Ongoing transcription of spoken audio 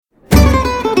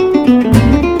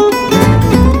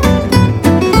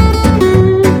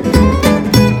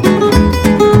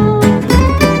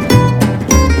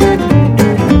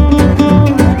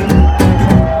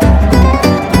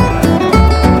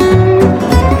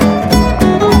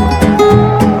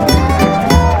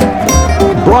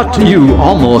brought to you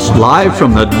almost live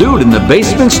from the Dude in the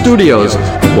Basement Studios.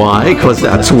 Why? Because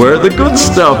that's where the good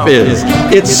stuff is.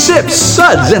 It's Sips,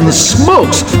 Suds, and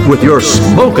Smokes with your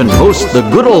smoking host, the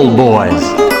good old boys.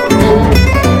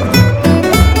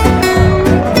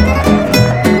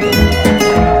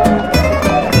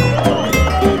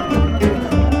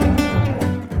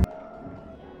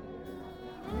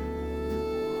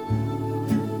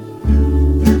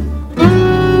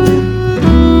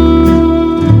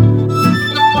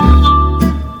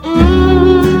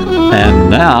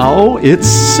 Now it's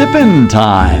sippin'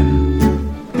 time.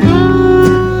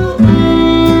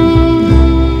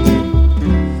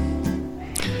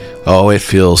 Oh, it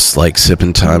feels like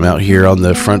sippin' time out here on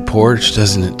the front porch,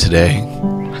 doesn't it, today?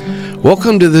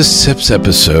 Welcome to this Sips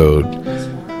episode,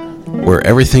 where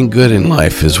everything good in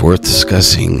life is worth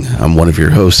discussing. I'm one of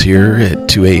your hosts here at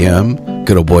 2 a.m.,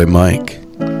 good old boy Mike.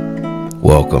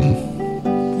 Welcome.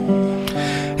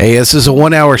 Hey, this is a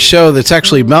 1-hour show that's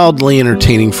actually mildly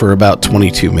entertaining for about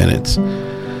 22 minutes.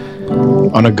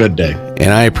 On a good day.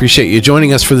 And I appreciate you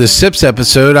joining us for this Sips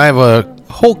episode. I have a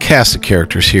whole cast of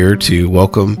characters here to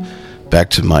welcome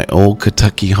back to my old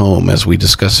Kentucky home as we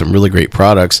discuss some really great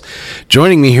products.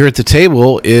 Joining me here at the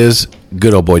table is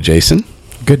good old boy Jason.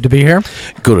 Good to be here.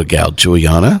 Good old gal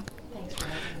Juliana.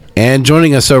 And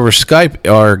joining us over Skype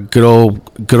are good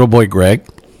old boy Greg.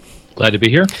 Glad to be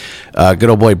here. Good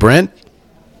old boy Brent.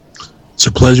 It's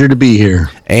a pleasure to be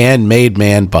here. And Made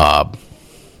Man Bob.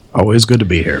 Always good to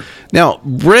be here. Now,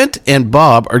 Brent and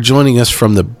Bob are joining us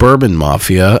from the Bourbon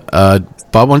Mafia. Bob,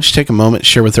 why don't you take a moment and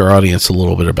share with our audience a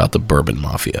little bit about the Bourbon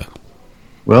Mafia?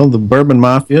 Well, the Bourbon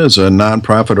Mafia is a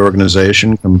nonprofit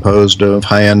organization composed of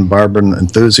high-end bourbon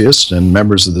enthusiasts and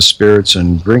members of the spirits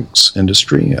and drinks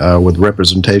industry with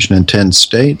representation in 10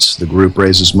 states. The group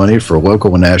raises money for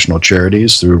local and national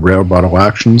charities through rare bottle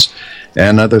auctions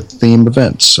and other themed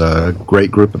events. Great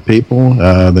group of people.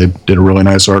 They did a really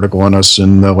nice article on us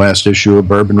in the last issue of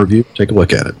Bourbon Review. Take a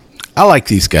look at it. I like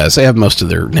these guys. They have most of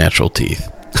their natural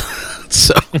teeth.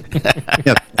 So,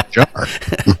 yeah, jar.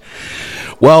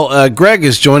 Well, Greg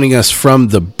is joining us from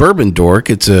the Bourbon Dork.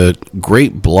 It's a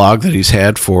great blog that he's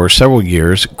had for several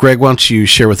years. Greg, why don't you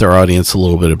share with our audience a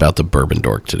little bit about the Bourbon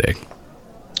Dork today?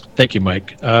 Thank you,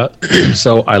 Mike.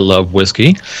 So I love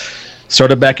whiskey.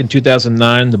 Started back in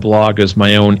 2009. The blog is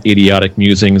my own idiotic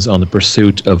musings on the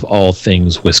pursuit of all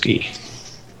things whiskey.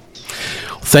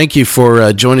 Thank you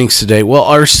for joining us today. Well,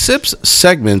 our Sips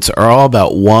segments are all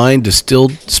about wine,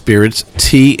 distilled spirits,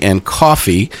 tea, and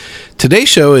coffee. Today's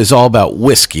show is all about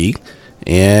whiskey,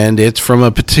 and it's from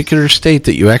a particular state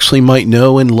that you actually might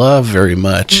know and love very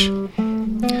much.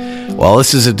 Well,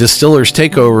 this is a distiller's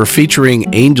takeover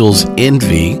featuring Angel's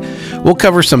Envy. We'll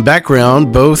cover some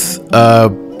background. Both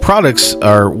products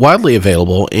are widely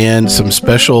available and some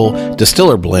special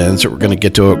distiller blends that we're going to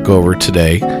get to go over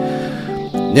today.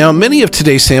 Now, many of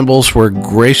today's samples were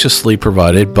graciously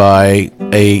provided by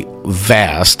a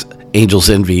vast Angel's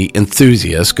Envy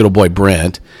enthusiast, good old boy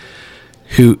Brent,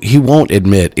 who he won't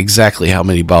admit exactly how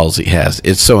many bottles he has.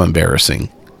 It's so embarrassing.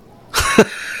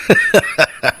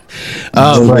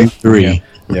 Like 3.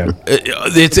 Yeah.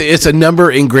 It's a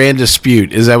number in grand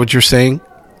dispute. Is that what you're saying?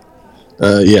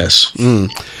 Yes.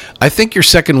 I think your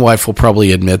second wife will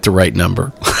probably admit the right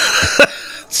number.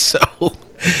 So...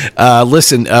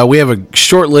 listen, we have a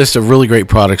short list of really great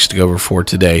products to go over for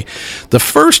today. The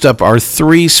first up are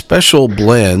 3 special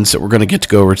blends that we're going to get to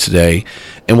go over today,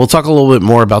 and we'll talk a little bit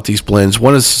more about these blends.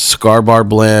 One is the Cigar Bar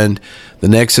blend, the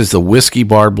next is the Whiskey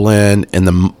Bar blend, and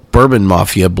the Bourbon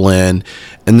Mafia blend,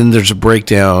 and then there's a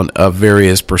breakdown of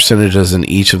various percentages in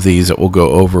each of these that we'll go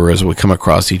over as we come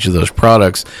across each of those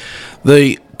products.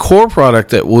 The core product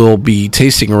that we'll be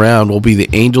tasting around will be the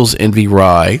Angel's Envy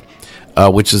Rye,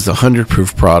 which is the 100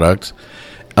 proof product.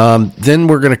 Then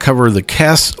we're going to cover the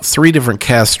 3 different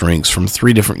cask strengths from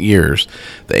 3 different years.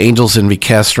 The Angel's Envy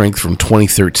cask strength from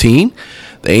 2013,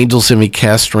 the Angel's Envy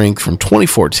cask strength from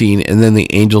 2014, and then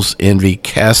the Angel's Envy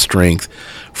cask strength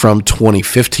from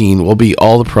 2015 will be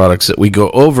all the products that we go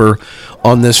over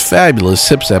on this fabulous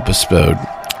Sips episode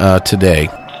today.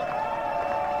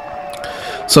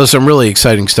 So some really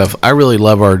exciting stuff. I really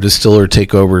love our distiller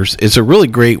takeovers. It's a really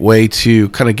great way to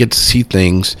kind of get to see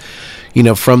things, you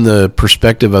know, from the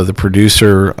perspective of the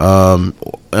producer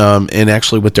and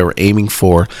actually what they were aiming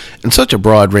for in such a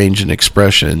broad range and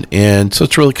expression. And so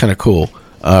it's really kind of cool.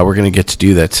 We're going to get to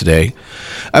do that today.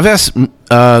 I've asked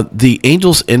the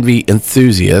Angel's Envy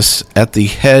enthusiasts at the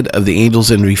head of the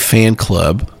Angel's Envy fan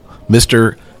club,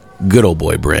 Mr. Good Old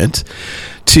Boy Brent,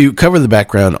 to cover the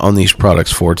background on these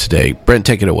products for today. Brent,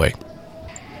 take it away.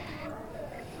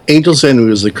 Angel's Envy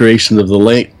was the creation of the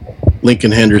late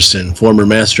Lincoln Henderson, former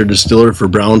master distiller for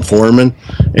Brown-Forman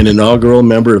and inaugural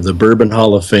member of the Bourbon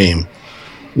Hall of Fame.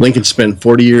 Lincoln spent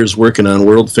 40 years working on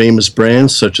world-famous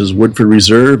brands such as Woodford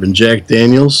Reserve and Jack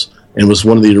Daniels, and was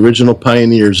one of the original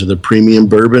pioneers of the premium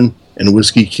bourbon and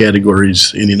whiskey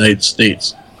categories in the United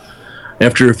States.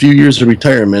 After a few years of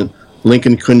retirement,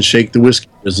 Lincoln couldn't shake the whiskey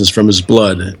business from his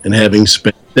blood, and having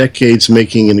spent decades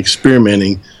making and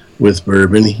experimenting with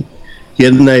bourbon, he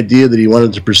had an idea that he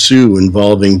wanted to pursue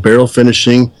involving barrel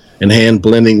finishing and hand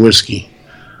blending whiskey.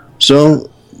 So,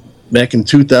 back in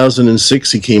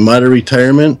 2006, he came out of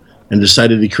retirement and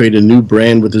decided to create a new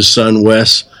brand with his son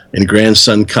Wes and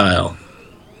grandson Kyle.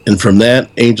 And from that,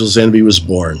 Angel's Envy was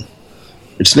born.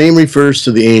 Its name refers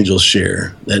to the angel's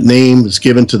share. That name is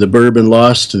given to the bourbon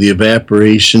lost to the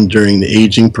evaporation during the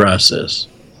aging process.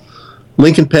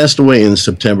 Lincoln passed away in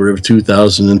September of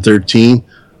 2013,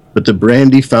 but the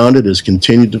brand he founded has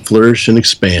continued to flourish and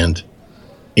expand.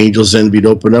 Angel's Envy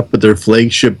opened up with their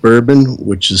flagship bourbon,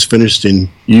 which is finished in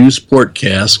used port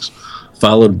casks,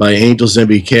 followed by Angel's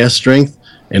Envy Cask Strength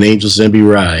and Angel's Envy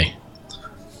Rye.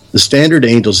 The standard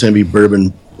Angel's Envy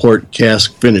bourbon port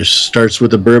cask finish starts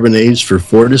with a bourbon aged for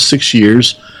 4 to 6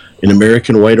 years in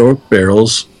American white oak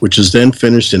barrels, which is then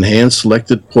finished in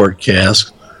hand-selected port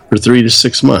casks for 3 to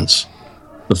 6 months.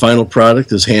 The final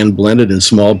product is hand-blended in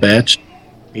small batch,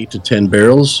 8 to 10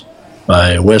 barrels,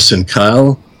 by Wes and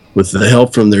Kyle, with the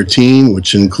help from their team,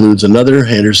 which includes another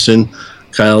Henderson,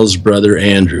 Kyle's brother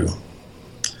Andrew.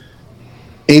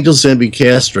 Angel's Envy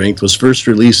Cask Strength was first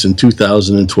released in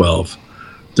 2012.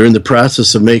 During the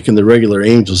process of making the regular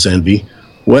Angel's Envy,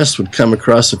 Wes would come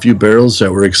across a few barrels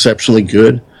that were exceptionally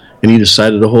good, and he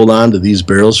decided to hold on to these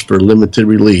barrels for a limited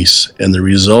release, and the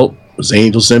result was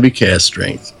Angel's Envy Cask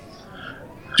Strength.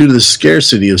 Due to the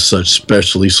scarcity of such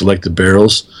specially selected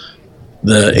barrels,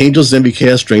 the Angel's Envy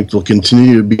Cask Strength will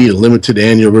continue to be a limited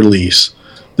annual release.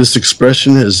 This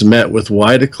expression has met with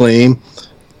wide acclaim,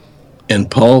 and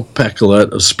Paul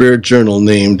Pecolet of Spirit Journal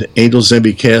named Angel's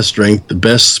Envy Cask Strength the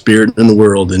best spirit in the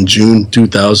world in June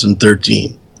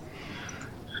 2013.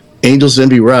 Angel's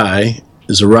Envy Rye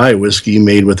is a rye whiskey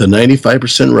made with a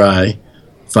 95% rye,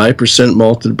 5%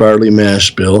 malted barley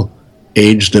mash bill,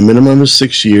 aged a minimum of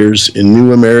 6 years in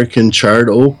new American charred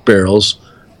oak barrels,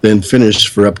 then finished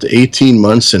for up to 18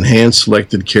 months in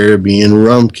hand-selected Caribbean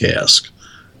rum cask,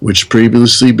 which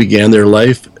previously began their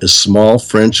life as small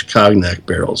French cognac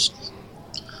barrels.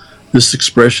 This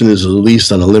expression is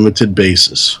released on a limited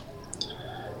basis.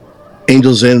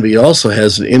 Angel's Envy also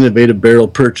has an innovative barrel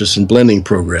purchase and blending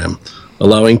program,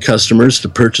 allowing customers to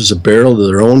purchase a barrel of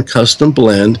their own custom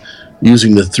blend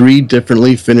using the 3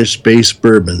 differently finished base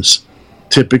bourbons,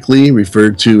 typically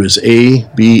referred to as A,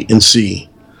 B, and C.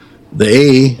 The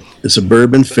A is a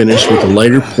bourbon finish with a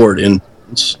lighter port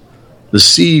influence. The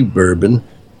C bourbon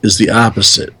is the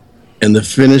opposite, and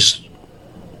is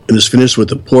finished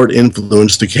with a port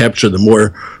influence to capture the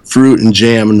more fruit and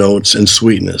jam notes and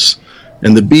sweetness.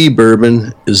 And the B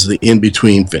bourbon is the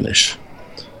in-between finish.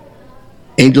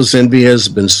 Angel's Envy has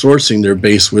been sourcing their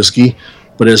base whiskey,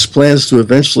 but has plans to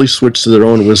eventually switch to their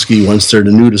own whiskey once their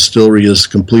new distillery is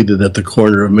completed at the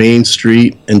corner of Main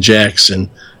Street and Jackson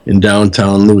in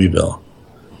downtown Louisville.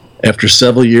 After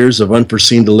several years of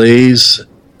unforeseen delays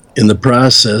in the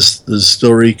process, the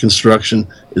distillery construction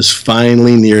is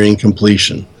finally nearing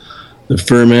completion. The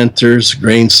fermenters,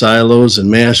 grain silos, and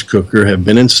mash cooker have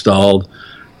been installed,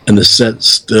 and the set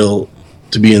still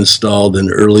to be installed in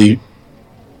early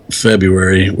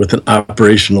February, with an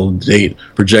operational date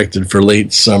projected for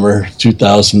late summer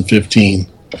 2015.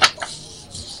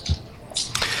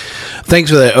 Thanks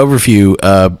for that overview,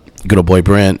 good old boy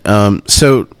Brent.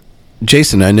 So,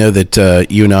 Jason, I know that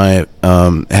you and I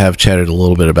have chatted a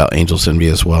little bit about Angel's Envy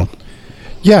as well.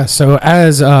 Yeah, so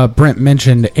as Brent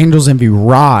mentioned, Angel's Envy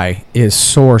Rye is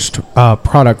sourced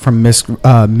product from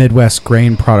Midwest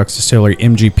Grain Products Distillery,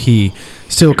 MGP,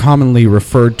 still commonly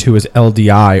referred to as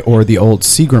LDI or the old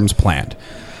Seagram's plant.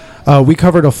 We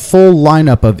covered a full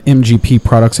lineup of MGP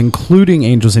products, including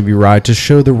Angel's Envy Rye, to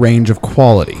show the range of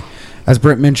quality. As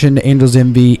Brent mentioned, Angel's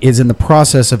Envy is in the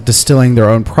process of distilling their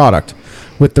own product.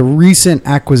 With the recent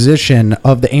acquisition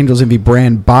of the Angel's Envy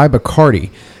brand by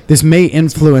Bacardi, this may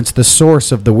influence the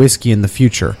source of the whiskey in the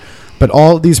future, but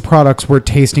all of these products we're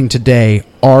tasting today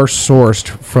are sourced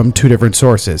from 2 different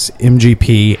sources,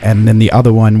 MGP and then the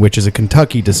other one, which is a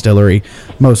Kentucky distillery,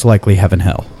 most likely Heaven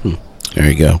Hill. There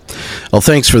you go. Well,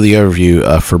 thanks for the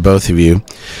overview for both of you.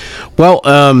 Well,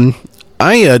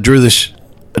 I drew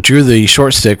the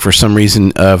short stick for some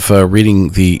reason of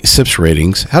reading the SIPS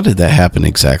ratings. How did that happen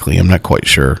exactly? I'm not quite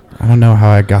sure. I don't know how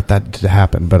I got that to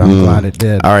happen, but I'm glad it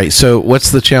did. All right, so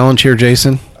what's the challenge here,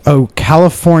 Jason? Oh,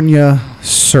 California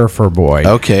Surfer Boy.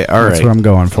 Okay, all right. That's what I'm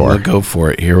going for. I'll go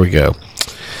for it. Here we go.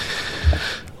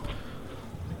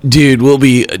 Dude, we'll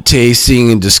be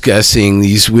tasting and discussing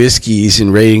these whiskeys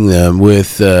and rating them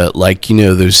with,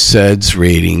 those suds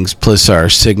ratings, plus our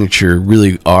signature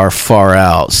really are far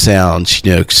out sounds,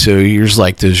 So here's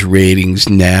like those ratings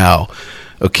now.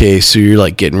 Okay, so you're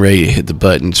like getting ready to hit the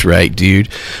buttons, right, dude?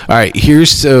 All right,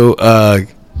 here's your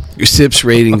Sips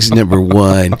ratings number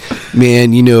 1.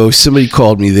 Man, somebody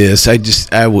called me this.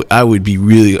 I would be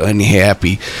really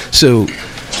unhappy. So,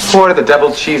 order the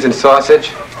double cheese and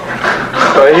sausage.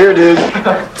 Right here, dude.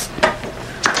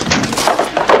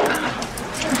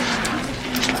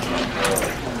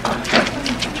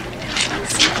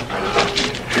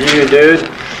 Here, dude.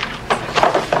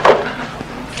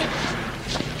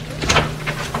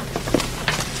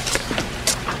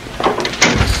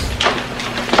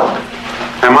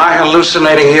 Am I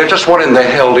hallucinating here? Just what in the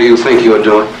hell do you think you're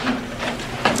doing?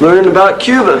 Learning about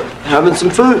Cuba, having some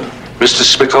food. Mr.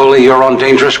 Spicoli, you're on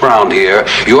dangerous ground here.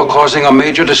 You're causing a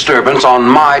major disturbance on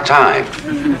my time.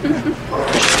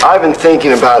 I've been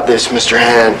thinking about this, Mr.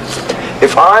 Han.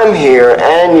 If I'm here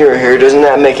and you're here, doesn't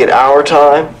that make it our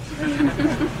time?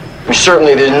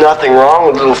 Certainly there's nothing wrong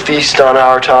with a little feast on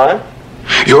our time.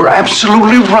 You're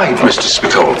absolutely right, Mr.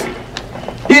 Spicoli.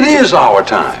 It is our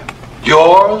time.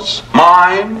 Yours,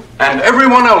 mine, and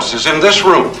everyone else's in this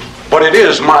room. But it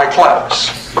is my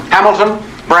class. Hamilton,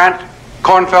 Brandt,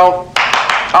 Kornfeld,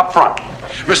 up front.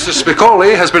 Mr.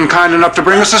 Spicoli has been kind enough to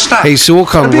bring us a snack. hey, so we'll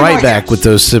come right back with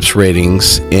those Sips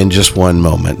ratings in just one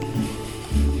moment.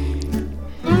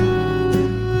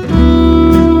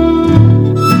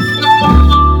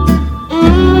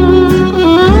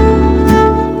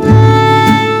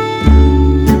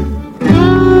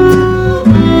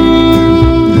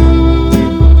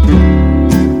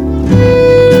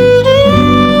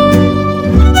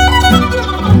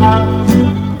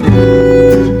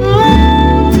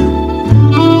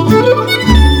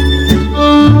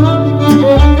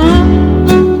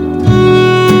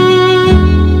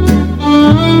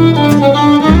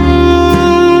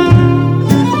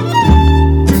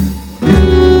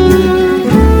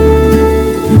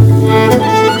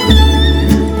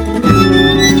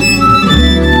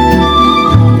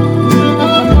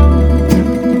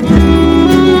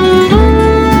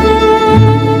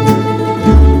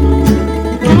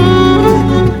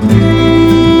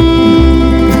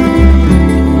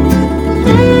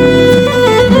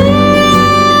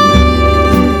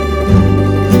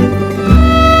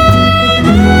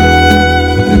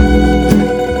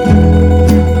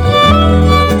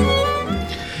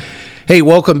 Hey,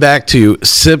 welcome back to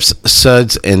Sips,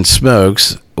 Suds, and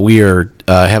Smokes. We have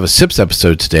a Sips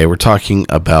episode today. We're talking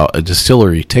about a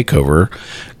distillery takeover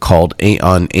called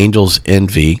on Angel's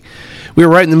Envy. We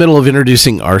were right in the middle of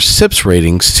introducing our Sips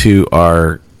ratings to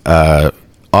our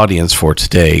audience for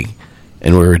today,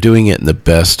 and we were doing it in the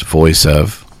best voice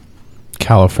of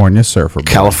California Surfer Boy.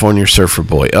 California Surfer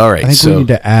Boy. All right, I think we need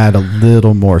to add a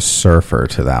little more surfer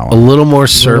to that one. A little more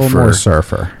surfer. A little more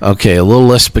surfer. Okay, a little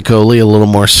less Spicoli, a little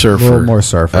more surfer. A little more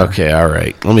surfer. Okay, all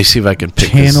right. Let me see if I can pick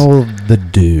Channel the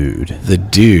dude. The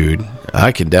dude.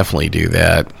 I can definitely do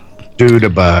that. Dude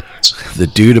abides. The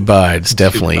dude abides,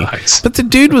 definitely. But the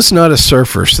dude was not a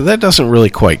surfer, so that doesn't really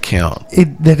quite count.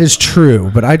 That is true,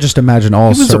 but I just imagine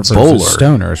all surfers as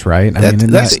stoners, right?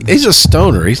 He's a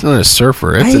stoner. He's not a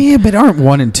surfer. But aren't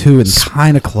 1 and 2 and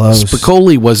kind of close?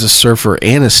 Spicoli was a surfer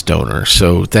and a stoner,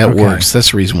 so that works.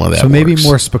 That's the reason why that works. So maybe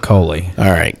more Spicoli.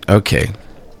 All right, okay.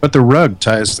 But the rug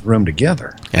ties the room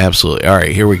together. Absolutely. All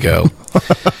right, here we go.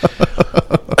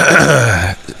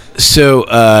 So,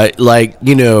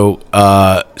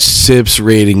 Sips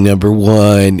rating number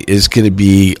 1 is going to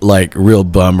be like a real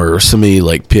bummer. Somebody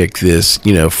like picked this,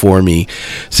 for me.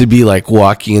 So it'd be like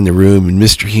walking in the room and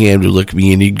Mr. Ham would look at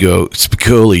me and he'd go,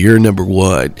 Spicoli, you're number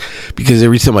 1. Because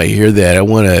every time I hear that, I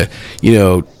want to,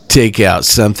 take out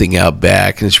something out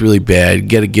back, and it's really bad. You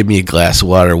got to give me a glass of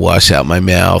water to wash out my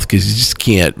mouth because you just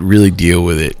can't really deal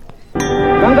with it.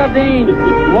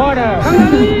 Congadine, water.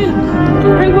 Congadine,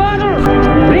 bring water.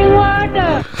 Bring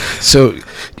water. So,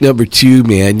 number 2,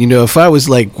 man, if I was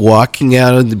like walking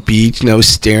out on the beach and I was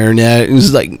staring at it, it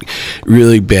was like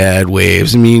really bad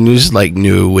waves. I mean, it was like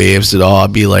no waves at all.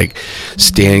 I'd be like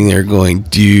standing there going,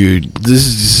 dude, this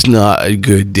is just not a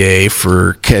good day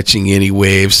for catching any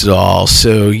waves at all.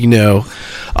 So,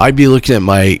 I'd be looking at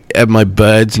my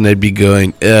buds and I'd be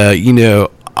going,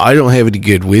 I don't have any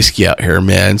good whiskey out here,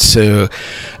 man. So,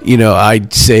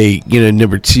 I'd say,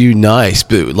 number 2, nice.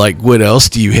 But, like, what else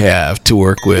do you have to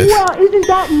work with? Well, isn't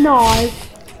that nice?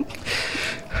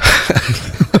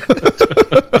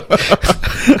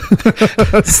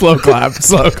 Slow clap.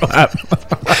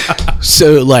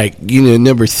 So, like,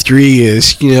 number 3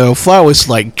 is, if I was,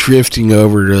 like, drifting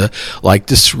over to, like,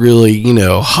 this really,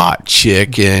 hot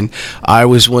chick, and I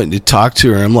was wanting to talk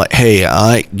to her, I'm like, hey,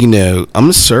 I'm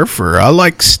a surfer. I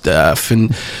like stuff, and,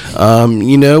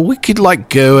 we could, like,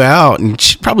 go out, and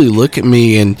she'd probably look at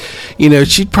me, and,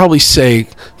 she'd probably say,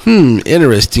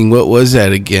 interesting, what was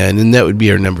that again? And that would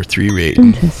be our number 3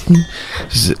 rating. Interesting.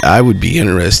 I would be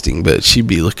interesting, but she'd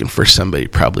be looking for somebody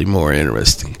probably more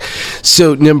interesting.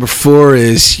 So number 4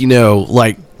 is,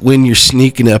 like when you're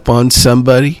sneaking up on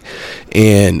somebody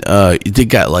and they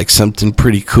got like something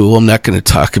pretty cool. I'm not going to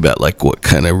talk about like what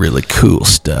kind of really cool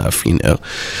stuff,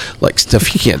 like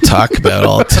stuff you can't talk about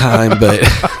all the time, but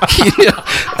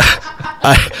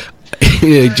I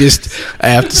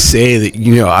have to say that,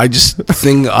 the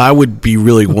thing I would be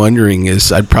really wondering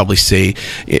is I'd probably say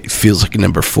it feels like a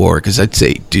number 4, because I'd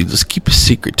say, dude, let's keep a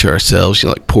secret to ourselves.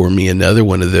 Like, pour me another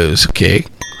one of those, okay?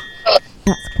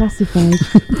 That's classified.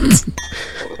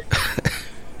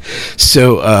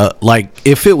 So, like,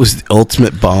 if it was the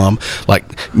ultimate bomb,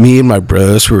 like me and my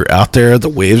bros were out there, the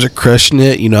waves are crushing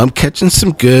it. I'm catching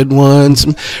some good ones.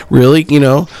 Really,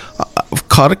 I've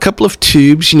caught a couple of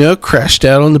tubes, crashed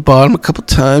out on the bottom a couple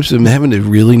times. I'm having a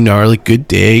really gnarly good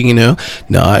day,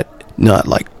 not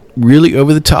like really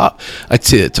over the top. I'd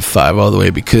say it's a 5 all the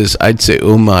way, because I'd say,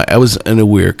 oh my, I was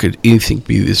unaware could anything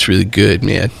be this really good,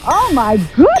 man. Oh my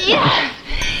goodness.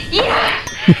 Yeah.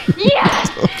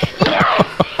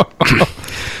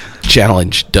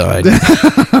 Challenge done.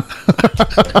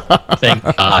 Thank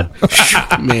God.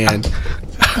 Man.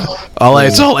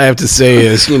 That's all I have to say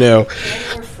is,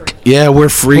 yeah, we're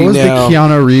free What was now. the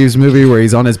Keanu Reeves movie where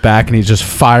he's on his back and he's just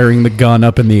firing the gun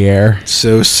up in the air?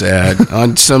 So sad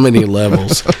on so many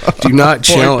levels. Do not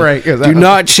Break, is that- do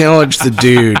not challenge the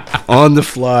dude on the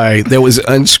fly. That was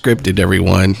unscripted,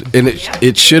 everyone, and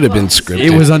it should have been scripted.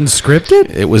 It was unscripted?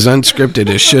 It was unscripted.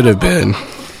 It should have been.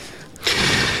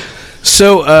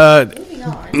 So,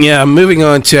 moving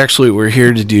on to actually what we're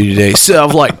here to do today. So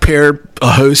I've like paired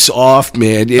hosts off,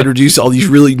 man, to introduce all these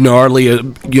really gnarly,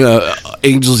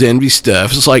 Angels Envy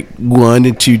stuff. It's like 1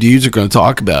 and 2 dudes are going to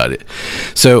talk about it.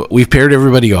 So we've paired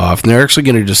everybody off, and they're actually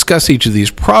going to discuss each of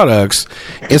these products,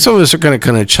 and some of us are going to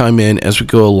kind of chime in as we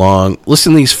go along.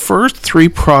 Listen, these first 3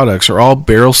 products are all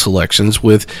barrel selections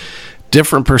with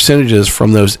different percentages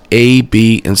from those A,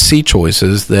 B, and C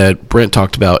choices that Brent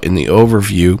talked about in the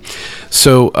overview.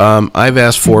 So I've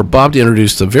asked for Bob to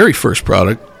introduce the very first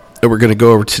product that we're going to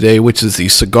go over today, which is the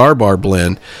Cigar Bar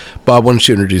Blend. Bob, why don't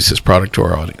you introduce this product to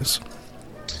our audience?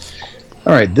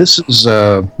 All right, this is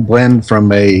a blend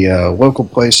from a local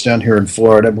place down here in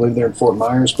Florida. I believe they're in Fort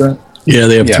Myers, Brent? Yeah,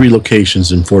 they have 3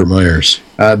 locations in Fort Myers.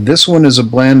 This one is a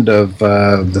blend of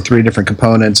the 3 different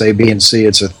components, A, B, and C.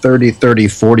 It's a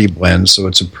 30-30-40 blend, so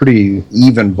it's a pretty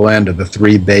even blend of the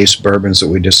 3 base bourbons that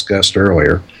we discussed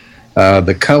earlier.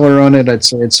 The color on it, I'd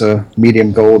say it's a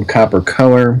medium gold copper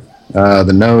color.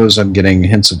 The nose, I'm getting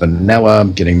hints of vanilla.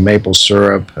 I'm getting maple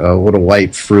syrup, a little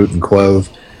light fruit and clove.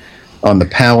 On the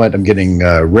palate, I'm getting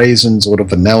raisins, a little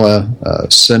vanilla,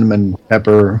 cinnamon,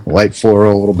 pepper, light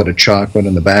floral, a little bit of chocolate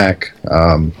in the back.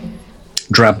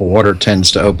 Drop of water tends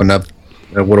to open up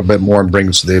a little bit more and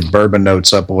brings the bourbon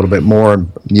notes up a little bit more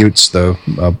and mutes the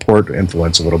port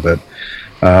influence a little bit.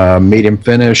 Medium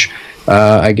finish.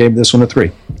 I gave this one a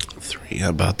 3. 3, how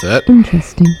about that?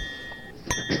 Interesting.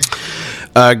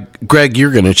 Greg,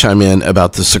 you're going to chime in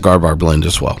about the Cigar Bar Blend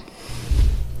as well.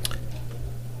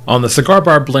 On the Cigar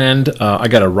Bar Blend, I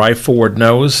got a rye forward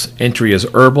nose. Entry is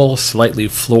herbal, slightly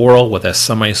floral with a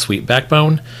semi-sweet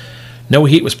backbone. No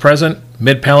heat was present.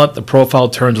 Mid-palate, the profile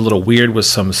turns a little weird with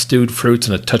some stewed fruits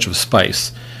and a touch of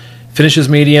spice. Finish is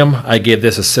medium. I gave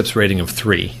this a sips rating of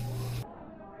 3.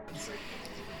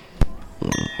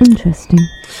 Interesting.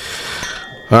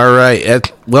 All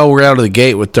right. We're out of the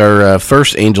gate with our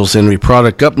first Angels Envy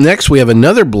product. Up next, we have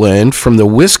another blend from the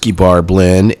Whiskey Bar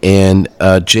Blend, and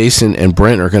Jason and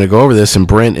Brent are going to go over this, and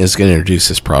Brent is going to introduce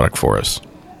this product for us.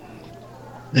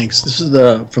 Thanks. This is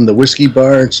from the Whiskey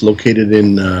Bar. It's located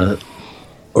in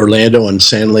Orlando on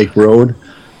Sand Lake Road.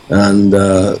 And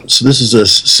so this is a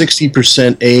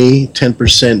 60% A,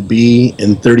 10% B,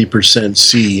 and 30%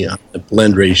 C on the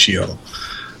blend ratio.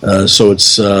 So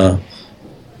it's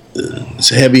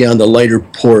heavy on the lighter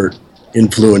port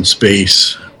influence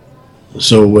base.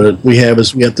 So what we have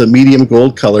is we have the medium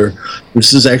gold color.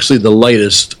 This is actually the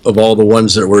lightest of all the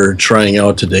ones that we're trying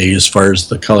out today as far as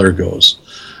the color goes.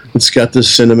 It's got the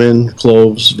cinnamon,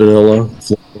 cloves, vanilla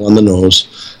on the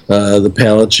nose. The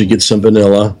palate, you get some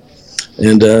vanilla.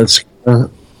 And it's got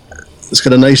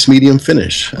a nice medium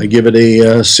finish. I give it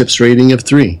a sips rating of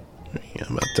 3.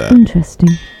 How about that? Interesting.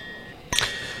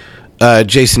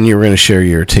 Jason, you were going to share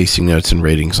your tasting notes and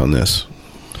ratings on this.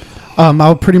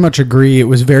 I'll pretty much agree. It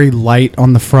was very light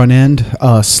on the front end,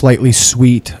 slightly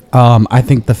sweet. I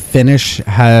think the finish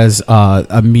has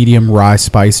a medium rye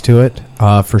spice to it,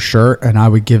 for sure. And I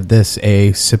would give this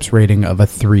a sips rating of a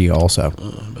 3 also.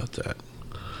 How about that?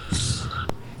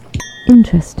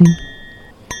 Interesting.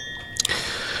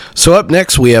 So up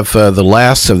next, we have the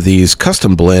last of these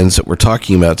custom blends that we're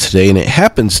talking about today, and it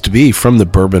happens to be from the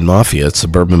Bourbon Mafia. It's the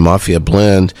Bourbon Mafia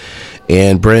blend.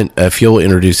 And Brent, if you'll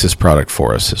introduce this product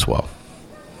for us as well.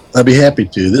 I'd be happy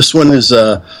to. This one is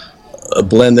a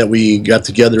blend that we got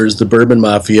together as the Bourbon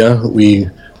Mafia. We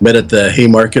met at the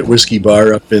Haymarket Whiskey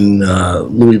Bar up in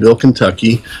Louisville,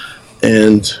 Kentucky,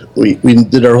 and we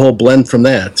did our whole blend from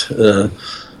that.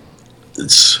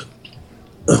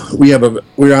 We're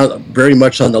very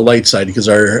much on the light side because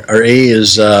our A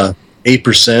is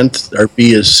 8%, our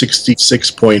B is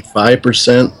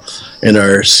 66.5%, and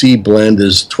our C blend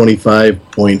is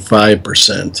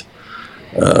 25.5%.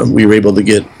 We were able to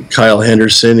get Kyle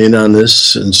Henderson in on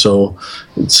this, and so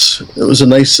it was a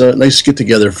nice get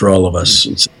together for all of us.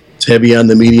 It's heavy on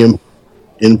the medium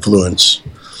influence.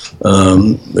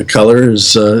 The color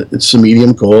is it's a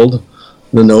medium gold.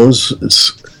 The nose,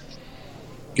 it's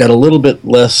got a little bit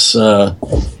less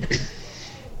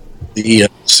the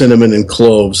cinnamon and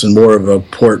cloves and more of a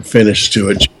port finish to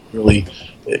it.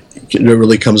 It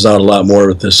really comes out a lot more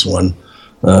with this one.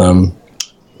 I'm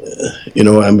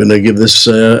going to give this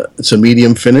it's a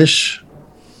medium finish.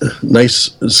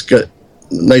 Nice, it's got a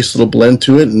nice little blend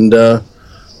to it, and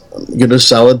give it a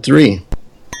solid 3.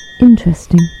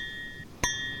 Interesting.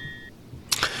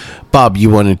 Bob, you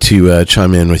wanted to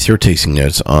chime in with your tasting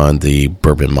notes on the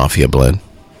Bourbon Mafia blend.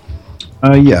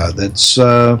 Yeah, that's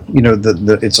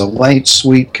it's a light,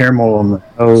 sweet caramel on the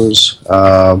nose.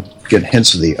 Get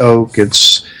hints of the oak.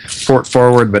 It's port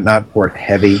forward, but not port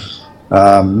heavy.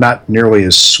 Not nearly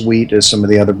as sweet as some of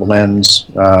the other blends.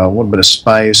 A little bit of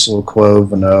spice, a little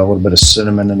clove, and a little bit of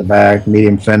cinnamon in the back.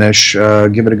 Medium finish.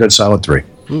 Give it a good solid 3.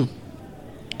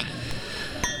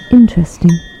 Interesting.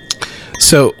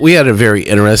 So we had a very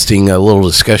interesting little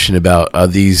discussion about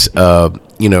these,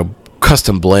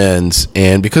 custom blends,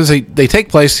 and because they take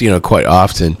place, quite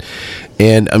often,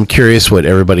 and I'm curious what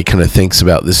everybody kind of thinks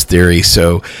about this theory.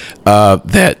 So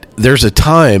that there's a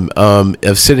time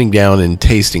of sitting down and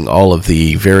tasting all of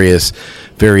the various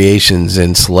variations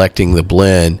and selecting the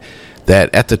blend,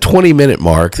 that at the 20-minute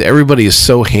mark, everybody is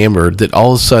so hammered that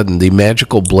all of a sudden the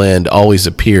magical blend always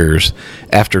appears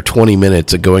after 20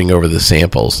 minutes of going over the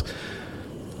samples.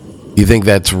 You think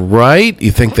that's right?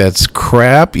 You think that's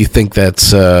crap? You think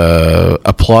that's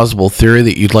a plausible theory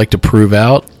that you'd like to prove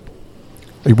out?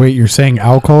 Wait, you're saying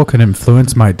alcohol can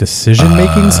influence my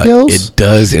decision-making skills? It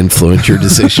does influence your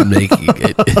decision-making.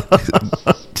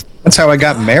 That's how I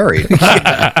got married. When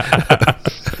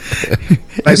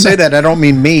I say that, I don't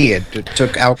mean me. It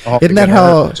took alcohol. Isn't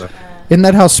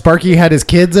that how Sparky had his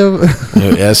kids over?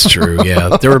 That's true,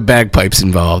 yeah. There were bagpipes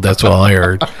involved. That's all I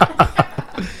heard.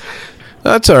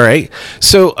 That's all right.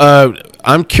 So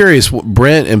I'm curious,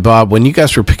 Brent and Bob, when you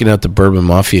guys were picking out the Bourbon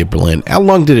Mafia blend, how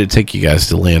long did it take you guys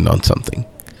to land on something?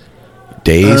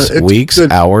 Days, weeks,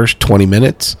 hours, 20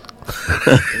 minutes?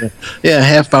 Yeah,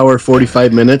 half hour,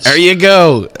 45 minutes. There you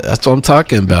go. That's what I'm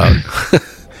talking about.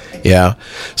 Yeah.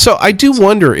 So I do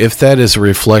wonder if that is a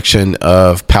reflection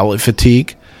of palate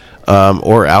fatigue,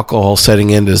 or alcohol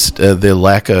setting in as the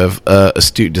lack of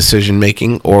astute decision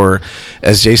making, or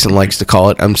as Jason likes to call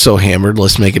it, I'm so hammered,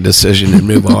 let's make a decision and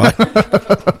move on.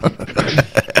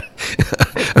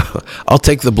 I'll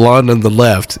take the blonde on the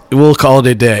left. We'll call it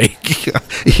a day.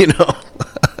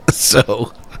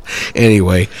 So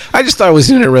anyway, I just thought it was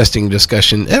an interesting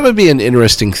discussion. That would be an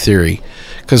interesting theory,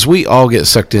 because we all get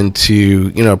sucked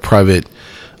into private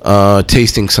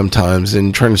tasting sometimes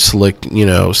and trying to select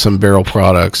some barrel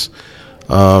products.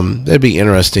 That'd be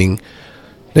interesting.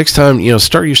 Next time,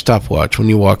 start your stopwatch when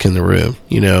you walk in the room,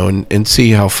 and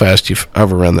see how fast you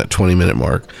hover around that 20-minute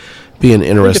mark. Be an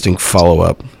interesting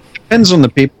follow-up. Depends on the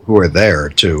people who are there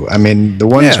too. I mean, the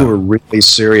ones who are really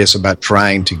serious about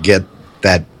trying to get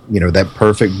that that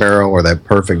perfect barrel or that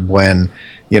perfect blend,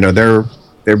 they're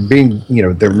being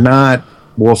they're not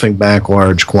wolfing back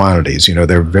large quantities.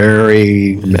 They're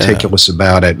very meticulous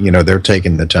about it. They're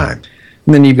taking the time.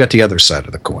 And then you've got the other side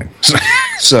of the coin.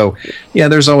 So,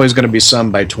 there's always going to be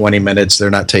some by 20 minutes they're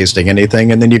not tasting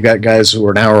anything, and then you've got guys who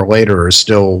are an hour later are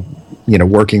still,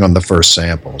 working on the first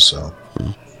sample. So.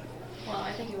 Well,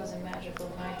 I think it was a magical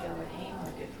night though at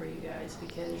Haymarket for you guys,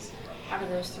 because out of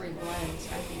those 3 blends,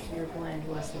 I think your blend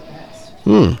was the best.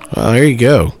 Well, there you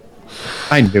go.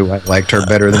 I knew I liked her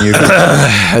better than you did.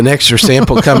 An extra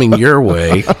sample coming your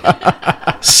way.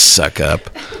 Suck up.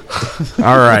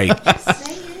 All right.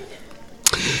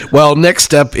 Well,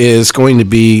 next up is going to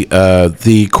be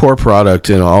the core product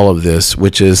in all of this,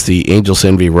 which is the Angel's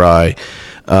Envy Rye.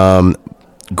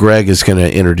 Greg is going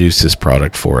to introduce this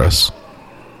product for us.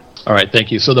 All right,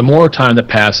 thank you. So the more time that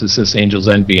passes since Angel's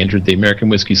Envy entered the American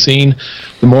whiskey scene,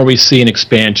 the more we see an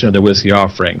expansion of the whiskey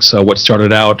offering. So what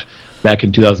started out back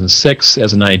in 2006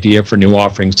 as an idea for new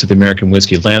offerings to the American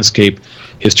whiskey landscape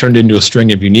has turned into a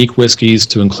string of unique whiskeys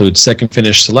to include second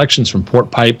finish selections from port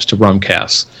pipes to rum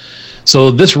casks. So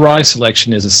this rye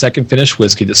selection is a second finish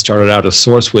whiskey that started out as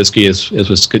source whiskey, as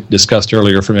was discussed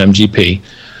earlier, from MGP.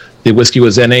 The whiskey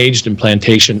was then aged in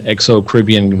plantation XO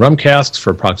Caribbean rum casks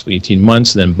for approximately 18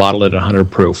 months, and then bottled at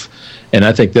 100 proof. And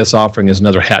I think this offering is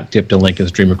another hat tip to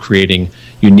Lincoln's dream of creating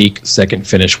unique second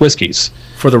finish whiskeys.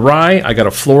 For the rye, I got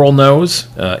a floral nose.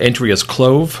 Entry is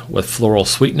clove with floral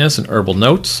sweetness and herbal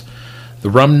notes.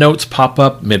 The rum notes pop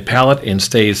up mid-palate and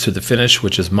stays to the finish,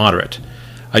 which is moderate.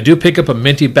 I do pick up a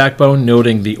minty backbone,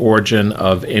 noting the origin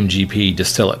of MGP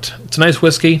distillate. It's a nice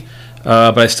whiskey,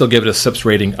 but I still give it a sips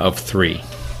rating of 3.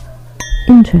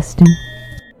 Interesting.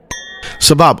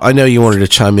 So, Bob, I know you wanted to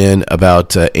chime in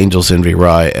about Angel's Envy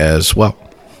Rye as well.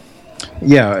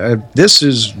 Yeah, this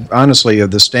is honestly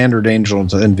of the standard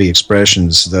Angel's Envy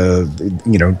expressions,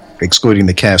 excluding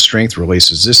the cast strength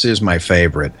releases, this is my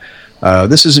favorite.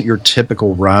 This isn't your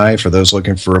typical rye for those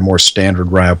looking for a more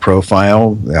standard rye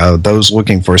profile. Those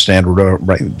looking for a standard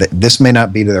rye, this may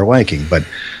not be to their liking, but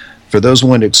for those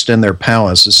wanting to extend their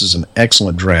palates, this is an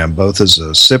excellent dram, both as a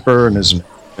sipper and as an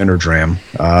inner dram.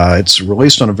 It's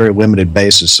released on a very limited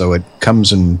basis, so it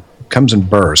comes in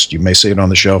bursts. You may see it on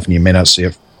the shelf, and you may not see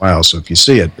it for a while. So if you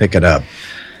see it, pick it up.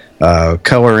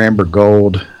 Color amber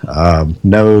gold,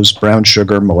 nose brown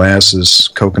sugar, molasses,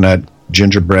 coconut,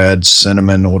 gingerbread,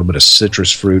 cinnamon, a little bit of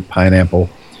citrus fruit, pineapple.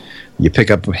 You pick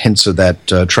up hints of that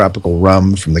tropical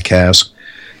rum from the cask.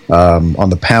 On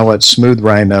the palate, smooth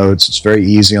rye notes. It's very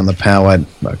easy on the palate.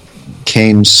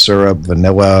 Cane syrup,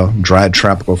 vanilla, dried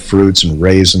tropical fruits and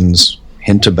raisins,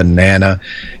 hint of banana.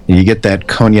 And you get that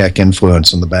cognac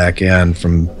influence on the back end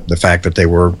from the fact that they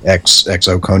were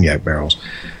XO cognac barrels.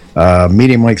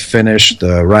 Medium length finish.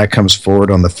 The rye comes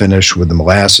forward on the finish with the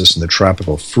molasses and the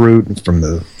tropical fruit from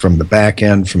the back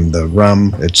end from the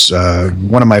rum. It's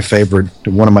one of my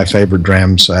favorite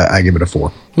drams. I give it a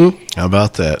 4. How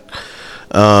about that?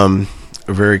 A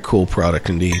very cool product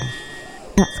indeed.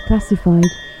 That's classified.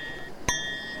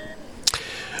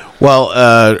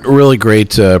 Well, really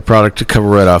great product to cover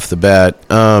right off the bat.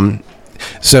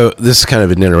 So this is kind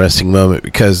of an interesting moment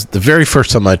because the very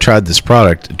first time I tried this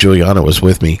product, Juliana was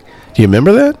with me. Do you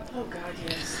remember that? Oh, God,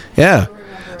 yes. Yeah.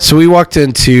 So we walked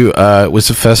into, it was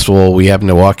a festival we happened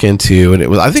to walk into, and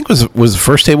I think it was the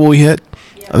first table we hit?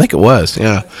 Yeah. I think it was,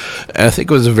 yeah. And I think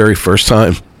it was the very first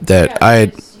time that I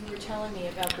had... You were telling me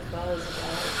about the buzz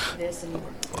about this, and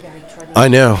I tried to... I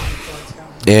know.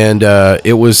 And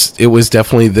it was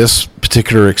definitely this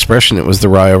particular expression. It was the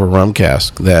rye over rum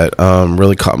cask that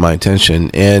really caught my attention.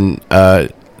 And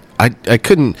I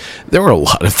couldn't. There were a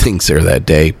lot of things there that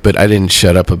day, but I didn't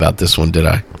shut up about this one, did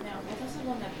I? No, this is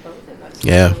one that both of us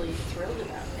Yeah. are really thrilled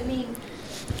about. I mean,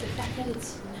 the fact that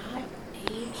it's not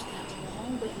aged that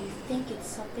long, but you think it's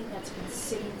something that's been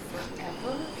sitting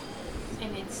forever,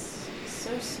 and it's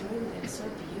so smooth and so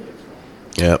beautiful.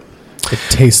 Yep. It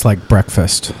tastes like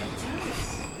breakfast.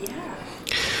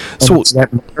 So it's that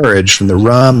marriage from the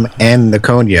rum and the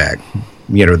cognac,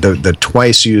 the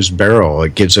twice used barrel,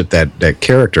 it gives it that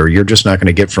character you're just not going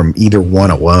to get from either one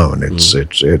alone. It's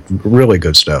really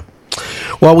good stuff.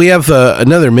 Well, we have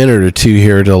another minute or two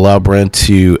here to allow Brent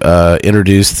to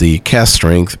introduce the cast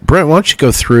strength. Brent, why don't you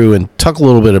go through and talk a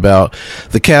little bit about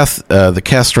the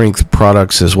cast strength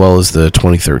products as well as the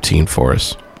 2013 for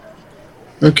us?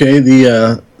 Okay,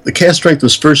 the cast strength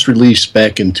was first released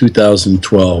back in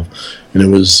 2012, and it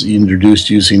was introduced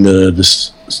using the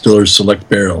Distiller's Select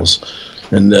barrels.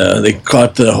 And they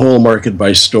caught the whole market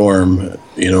by storm,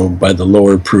 by the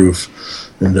lower proof.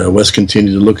 And West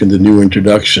continued to look into new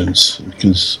introductions.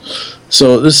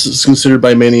 So this is considered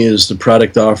by many as the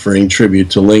product offering tribute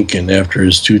to Lincoln after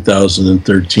his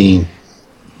 2013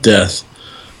 death.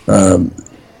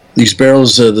 These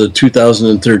barrels of the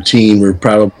 2013 were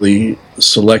probably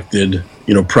selected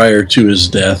prior to his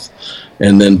death,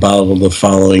 and then bottled the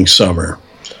following summer.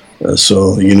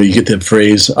 So you get that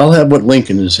phrase, I'll have what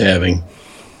Lincoln is having.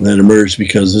 And that emerged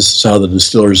because this is how the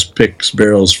distillers picks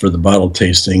barrels for the bottle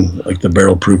tasting, like the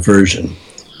barrel proof version.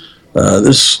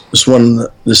 This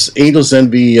Angel's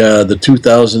Envy, the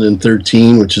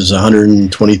 2013, which is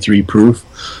 123 proof,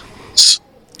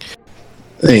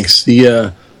 Thanks.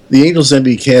 The Angel's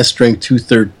Envy Cast Strength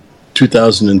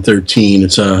 2013.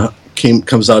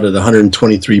 Comes out at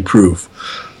 123 proof.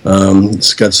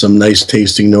 It's got some nice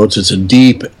tasting notes. It's a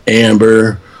deep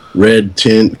amber, red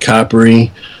tint,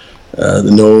 coppery.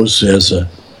 The nose has a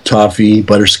toffee,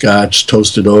 butterscotch,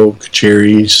 toasted oak,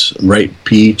 cherries, ripe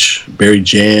peach, berry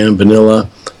jam,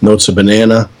 vanilla, notes of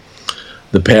banana.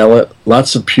 The palate,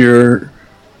 lots of pure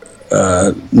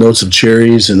notes of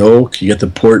cherries and oak. You get the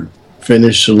port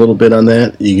finish a little bit on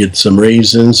that. You get some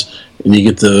raisins, and you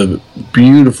get the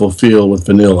beautiful feel with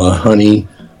vanilla, honey,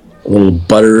 a little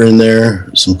butter in there,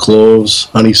 some cloves,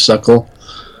 honeysuckle.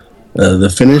 The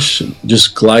finish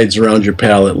just glides around your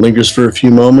palate, lingers for a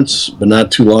few moments, but not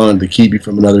too long to keep you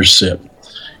from another sip.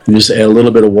 You just add a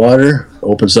little bit of water,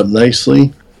 opens up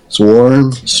nicely. It's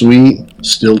warm, sweet,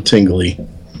 still tingly.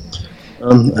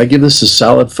 I give this a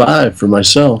solid 5 for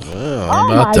myself. Oh, how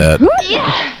about that?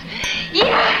 Yeah.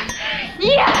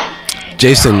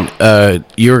 Jason,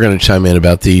 you were going to chime in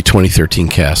about the 2013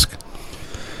 cask.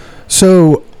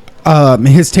 So,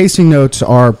 his tasting notes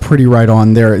are pretty right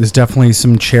on. There is definitely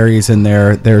some cherries in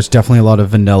there. There's definitely a lot of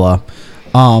vanilla.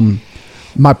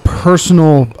 My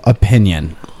personal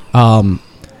opinion,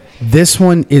 this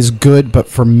one is good, but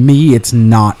for me, it's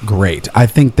not great. I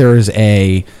think there's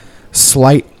a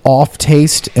slight off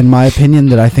taste, in my opinion,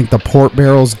 that I think the port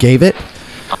barrels gave it.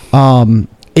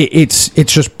 It's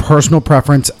just personal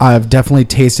preference. I've definitely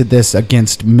tasted this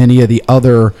against many of the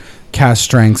other cast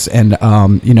strengths, and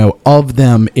of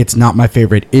them, it's not my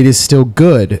favorite. It is still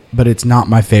good, but it's not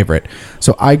my favorite.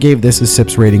 So I gave this a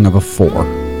sips rating of a 4.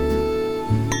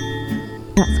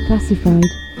 That's classified.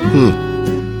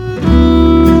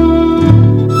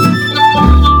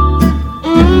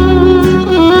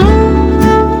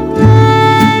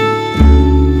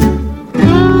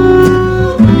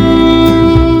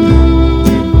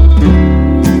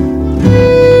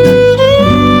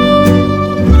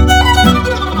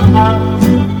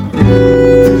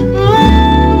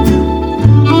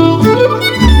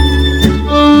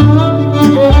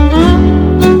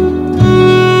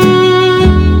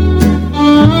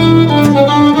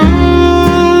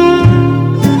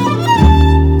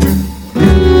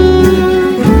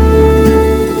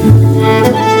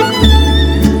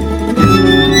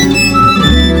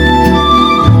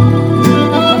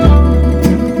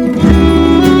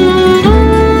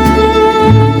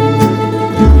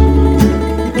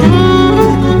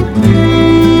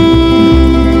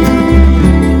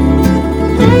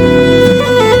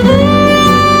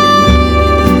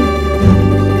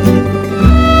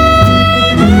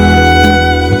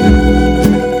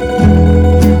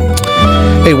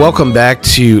 Welcome back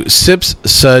to Sips,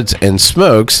 Suds, and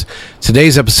Smokes.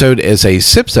 Today's episode is a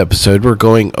Sips episode. We're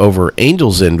going over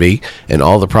Angel's Envy and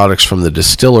all the products from the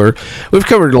distiller. We've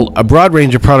covered a broad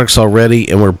range of products already,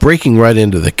 and we're breaking right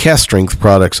into the cast strength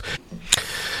products.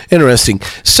 Interesting.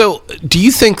 So, do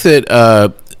you think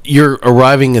that you're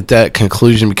arriving at that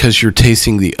conclusion because you're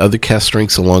tasting the other cast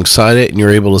strengths alongside it, and you're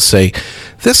able to say,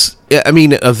 this, I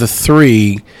mean, of the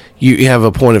three, you have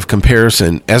a point of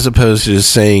comparison, as opposed to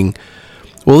just saying,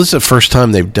 well, this is the first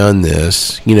time they've done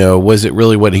this. Was it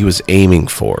really what he was aiming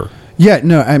for? Yeah,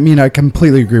 no, I mean, I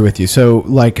completely agree with you. So,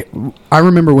 I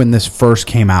remember when this first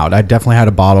came out. I definitely had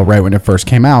a bottle right when it first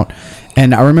came out.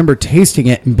 And I remember tasting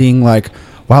it and being like,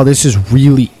 wow, this is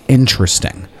really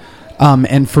interesting.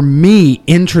 And for me,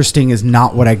 interesting is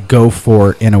not what I go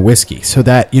for in a whiskey. So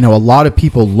that, a lot of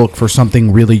people look for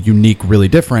something really unique, really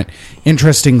different.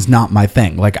 Interesting's not my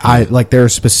thing. There are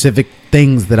specific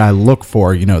things that I look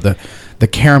for, the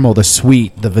caramel, the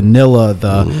sweet, the vanilla,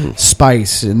 the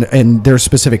spice, and there's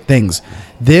specific things.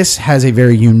 This has a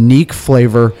very unique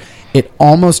flavor. It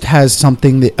almost has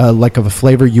something that, like of a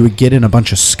flavor you would get in a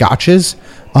bunch of scotches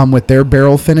with their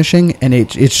barrel finishing, and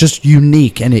it's just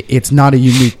unique, and it's not a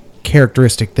unique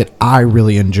characteristic that I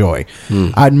really enjoy.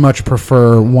 I'd much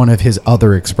prefer one of his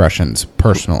other expressions,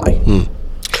 personally.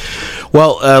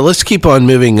 Well, let's keep on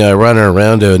moving, running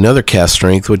around to another cast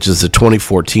strength, which is the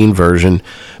 2014 version.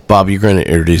 Bob, you're going to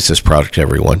introduce this product to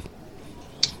everyone.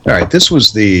 All right, this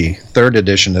was the third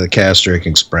edition of the cast strength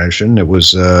expression. It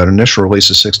was an initial release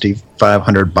of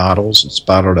 6,500 bottles. It's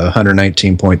bottled at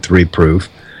 119.3 proof.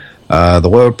 The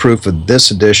lower proof of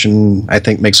this edition, I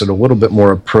think, makes it a little bit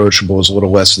more approachable. There's a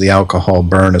little less of the alcohol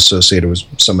burn associated with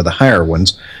some of the higher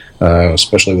ones,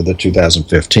 especially with the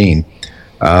 2015.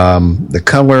 The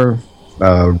color,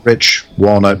 rich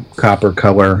walnut copper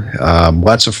color,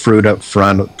 lots of fruit up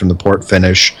front from the port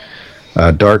finish,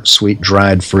 dark, sweet,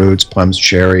 dried fruits, plums,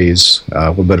 cherries, a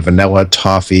little bit of vanilla,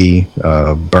 toffee,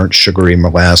 burnt sugary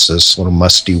molasses, a little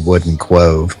musty wood and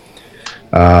clove.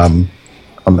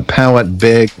 on the palate,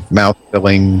 big, mouth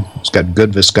filling. It's got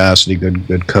good viscosity,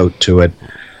 good coat to it.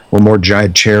 A little more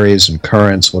dried cherries and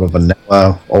currants, a little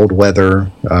vanilla, old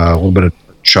leather, a little bit of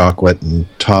chocolate and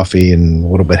toffee, and a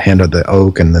little bit hint of the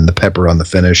oak, and then the pepper on the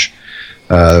finish.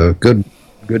 Good,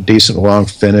 decent long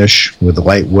finish with the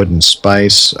light wood and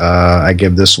spice. I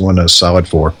give this one a solid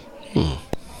 4.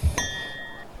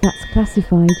 That's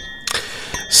classified.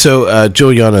 So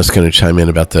Juliana's going to chime in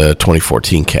about the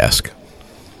 2014 cask.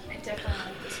 I definitely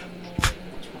like this one more than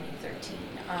the 2013.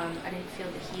 I didn't feel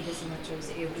the heat as much. I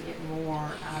was able to get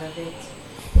more out of it.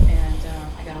 And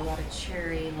I got a lot of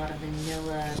cherry, a lot of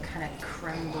vanilla, kind of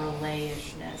creme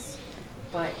brulee-ishness.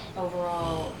 But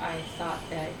overall, I thought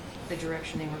that the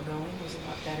direction they were going was a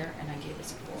lot better, and I gave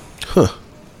this a 4. Huh.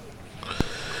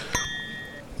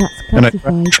 That's And I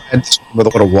classified. tried with a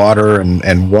little water,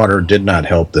 and water did not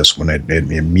help this one. It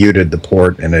muted the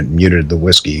port and it muted the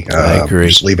whiskey. I agree.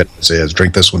 Just leave it as is.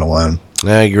 Drink this one alone.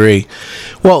 I agree.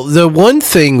 Well, the one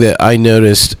thing that I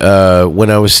noticed when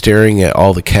I was staring at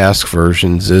all the cask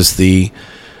versions is the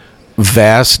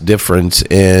vast difference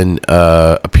in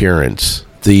appearance.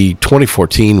 The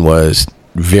 2014 was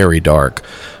very dark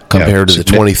compared to the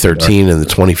 2013 and the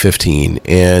 2015.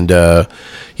 And,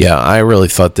 I really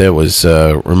thought that was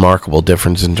a remarkable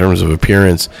difference in terms of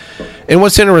appearance. And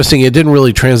what's interesting, it didn't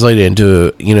really translate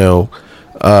into,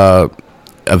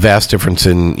 a vast difference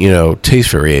in,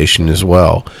 taste variation as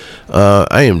well.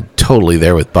 I am totally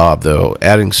there with Bob, though.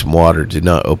 Adding some water did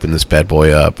not open this bad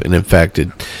boy up. And, in fact,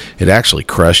 it actually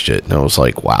crushed it. And I was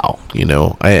like, wow,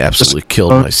 I absolutely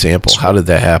killed my sample. How did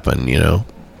that happen,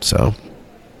 So...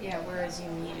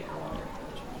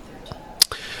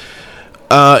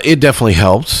 it definitely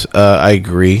helps. I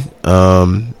agree.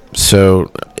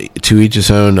 So to each his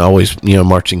own, always,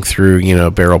 marching through,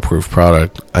 barrel proof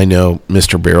product. I know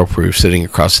Mr. Barrel Proof sitting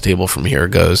across the table from here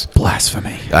goes,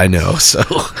 blasphemy. I know. So,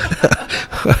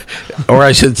 or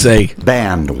I should say,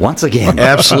 banned once again.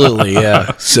 Absolutely.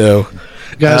 Yeah. So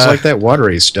you guys like that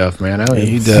watery stuff, man.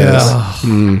 He does.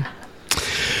 Yeah.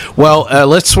 Well,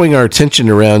 let's swing our attention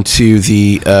around to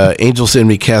the Angel's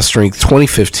Envy Cask Strength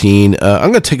 2015.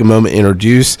 I'm going to take a moment to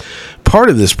introduce part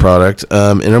of this product,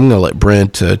 and I'm going to let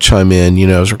Brent chime in,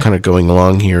 as we're kind of going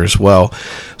along here as well.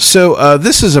 So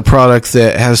this is a product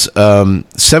that has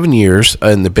 7 years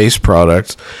in the base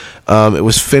product. It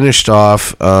was finished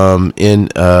off in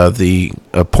the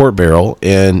port barrel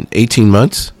in 18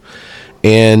 months.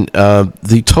 And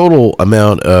the total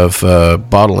amount of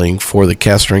bottling for the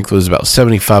cask strength was about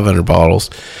 7,500 bottles.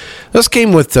 This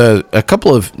came with a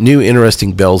couple of new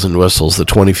interesting bells and whistles, the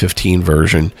 2015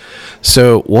 version.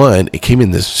 So, one, it came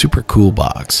in this super cool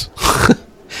box.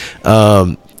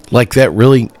 Like that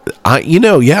really, I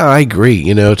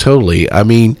agree, totally. I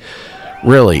mean,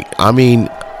 really,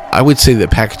 I would say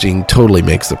that packaging totally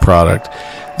makes the product.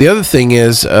 The other thing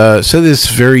is, so this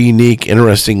very unique,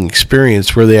 interesting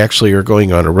experience where they actually are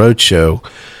going on a road show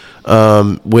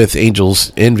with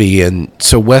Angel's Envy, and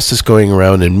so Wes is going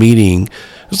around and meeting.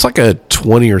 It's like a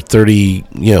 20 or 30,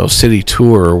 city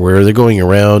tour where they're going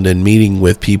around and meeting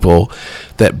with people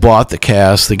that bought the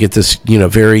cask. They get this,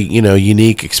 very,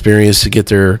 unique experience to get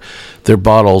their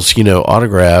bottles,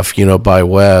 autographed, by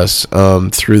Wes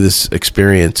through this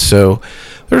experience. So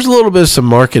there's a little bit of some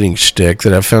marketing shtick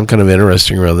that I found kind of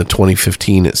interesting around the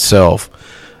 2015 itself.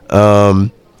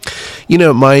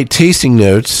 My tasting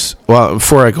notes. Well,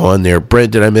 before I go on there,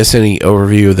 Brent, did I miss any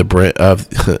overview of the Brent of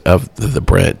the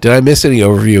Brent? Did I miss any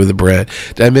overview of the Brent?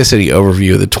 Did I miss any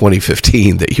overview of the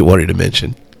 2015 that you wanted to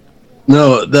mention?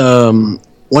 No, the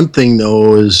one thing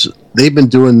though is they've been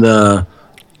doing the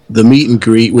meet and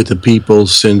greet with the people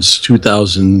since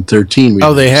 2013.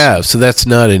 Oh, they have. So that's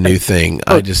not a new thing.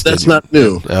 That's not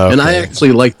new. Okay. And I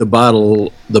actually like the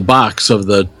box of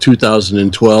the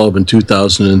 2012 and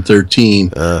 2013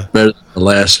 better than the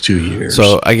last 2 years.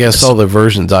 So I guess all the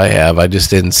versions I have, I just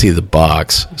didn't see the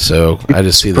box. So I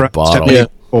just see the bottle. Yeah.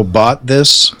 People bought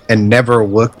this and never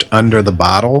looked under the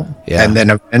bottle. Yeah. And then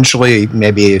eventually,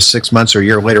 maybe 6 months or a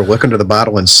year later, look under the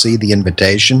bottle and see the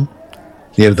invitation.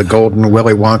 The golden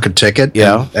Willy Wonka ticket.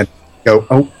 Yeah. And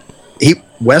go,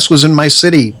 Wes was in my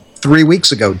city 3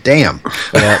 weeks ago. Damn.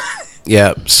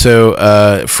 Yeah.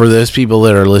 So for those people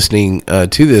that are listening to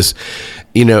this,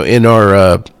 in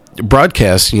our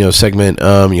broadcast, segment,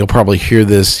 you'll probably hear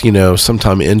this,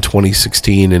 sometime in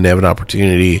 2016 and have an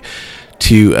opportunity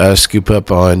to scoop up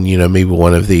on, maybe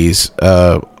one of these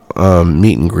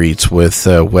meet and greets with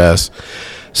Wes.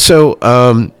 So,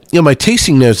 my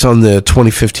tasting notes on the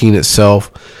 2015 itself,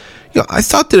 I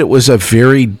thought that it was a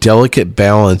very delicate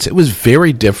balance. It was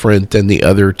very different than the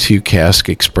other two cask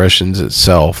expressions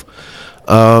itself.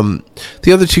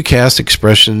 The other two cast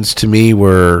expressions to me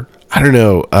were, I don't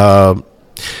know,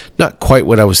 not quite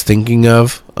what I was thinking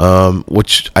of,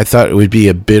 which I thought it would be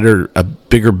a bigger,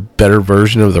 better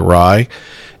version of the rye.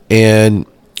 And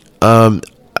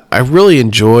I really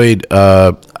enjoyed,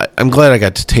 I'm glad I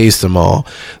got to taste them all.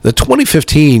 The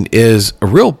 2015 is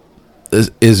a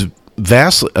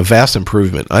vast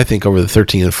improvement, I think, over the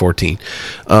 13 and 14,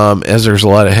 as there's a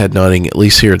lot of head nodding, at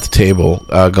least here at the table,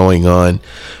 going on.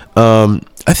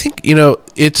 I think,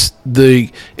 it's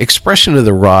the expression of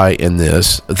the rye in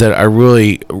this that I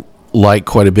really like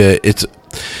quite a bit.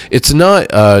 It's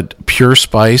not pure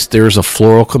spice. There's a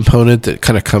floral component that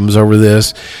kind of comes over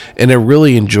this, and I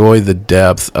really enjoy the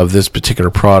depth of this particular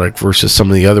product versus some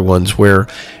of the other ones where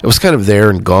it was kind of there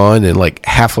and gone in like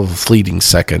half of a fleeting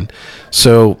second.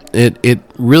 So it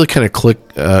really kind of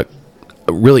clicked,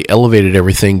 really elevated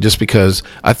everything just because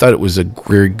I thought it was a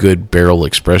very good barrel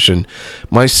expression.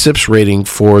 My sips rating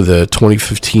for the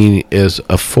 2015 is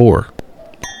a 4.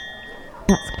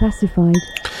 That's classified.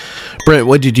 Brent,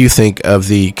 what did you think of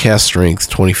the Cask Strength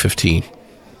 2015?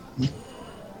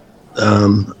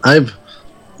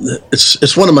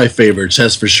 It's one of my favorites,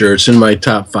 that's for sure. It's in my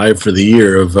top 5 for the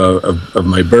year of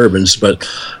my bourbons. But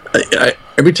I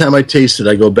every time I taste it,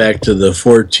 I go back to the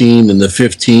 14 and the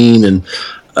 15, and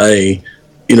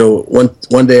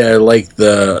one day I like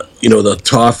the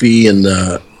toffee and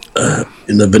the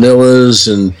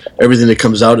vanillas and everything that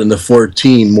comes out in the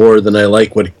 14 more than I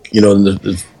like what in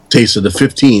the taste of the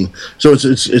 15. So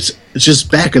it's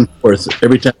just back and forth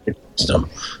every time I taste them.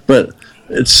 But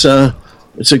it's a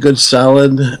good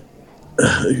solid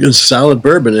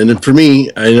bourbon. And then for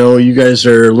me, I know you guys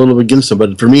are a little against them,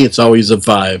 but for me, it's always a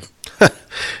 5.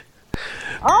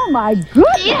 Oh my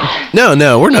goodness! Yeah.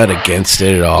 No, we're not against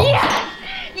it at all.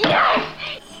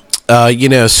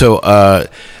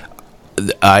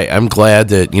 I'm glad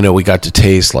that we got to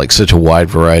taste like such a wide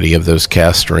variety of those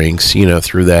cask strengths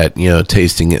through that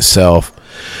tasting itself.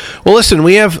 Well, listen,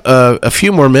 we have a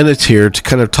few more minutes here to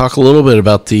kind of talk a little bit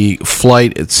about the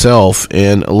flight itself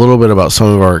and a little bit about some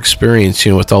of our experience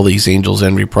with all these Angel's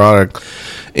Envy product.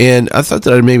 And I thought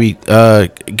that I'd maybe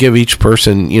give each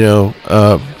person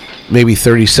maybe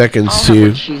 30 seconds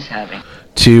to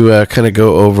kind of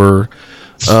go over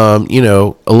a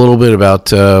little bit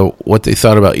about what they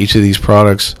thought about each of these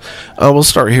products. We'll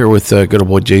start here with good old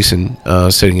boy Jason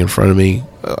sitting in front of me.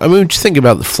 What do you think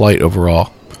about the flight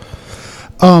overall?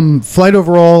 Flight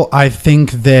overall, I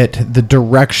think that the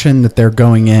direction that they're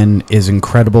going in is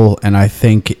incredible, and I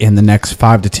think in the next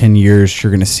 5 to 10 years,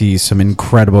 you're going to see some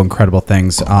incredible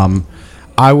things.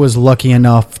 I was lucky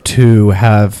enough to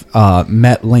have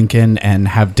met Lincoln and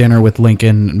have dinner with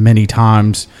Lincoln many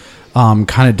times.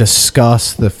 Kind of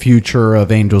discuss the future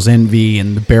of Angel's Envy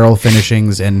and the barrel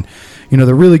finishings. And,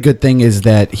 the really good thing is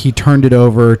that he turned it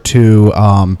over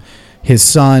to his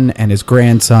son and his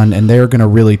grandson, and they're going to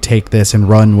really take this and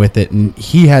run with it. And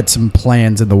he had some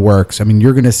plans in the works. I mean,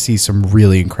 you're going to see some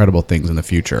really incredible things in the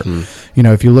future.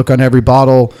 If you look on every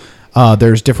bottle,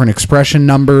 there's different expression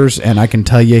numbers, and I can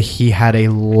tell you he had a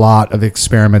lot of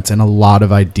experiments and a lot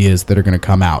of ideas that are going to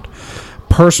come out.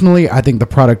 Personally, I think the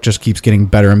product just keeps getting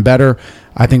better and better.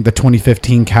 I think the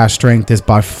 2015 Cask Strength is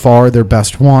by far their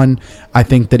best one. I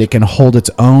think that it can hold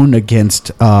its own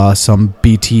against some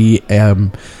BT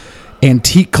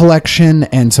antique collection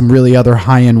and some really other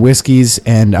high-end whiskeys.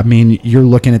 And, I mean, you're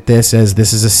looking at this as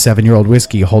this is a 7-year-old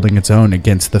whiskey holding its own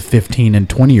against the 15 and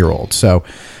 20-year-old. So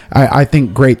I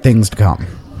think great things to come.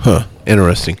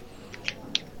 Interesting.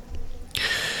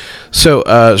 So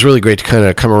it's really great to kind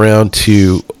of come around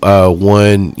to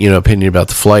one opinion about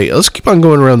the flight. Let's keep on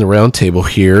going around the round table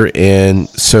here. And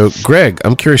so, Greg,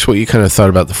 I'm curious what you kind of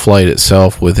thought about the flight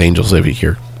itself with Angel's Envy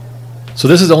here. So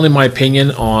this is only my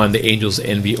opinion on the Angel's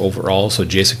Envy overall, so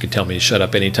Jason can tell me to shut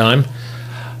up anytime.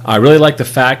 I really like the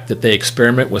fact that they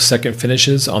experiment with second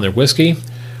finishes on their whiskey.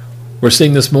 We're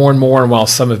seeing this more and more, and while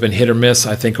some have been hit or miss,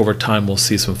 I think over time we'll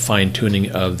see some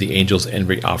fine-tuning of the Angel's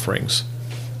Envy offerings.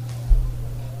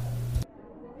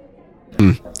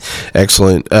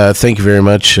 Excellent. Thank you very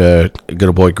much, good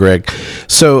old boy Greg.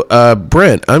 So,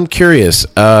 Brent, I'm curious.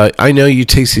 I know you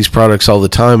taste these products all the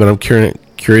time, but I'm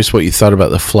curious what you thought about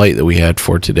the flight that we had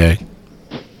for today.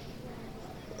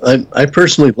 I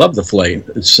personally love the flight.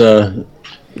 It's a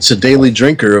daily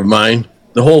drinker of mine.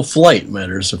 The whole flight,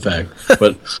 matters of fact.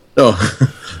 But no,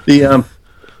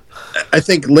 I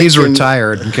think Lincoln, he's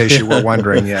retired. In case you were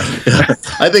wondering, yeah.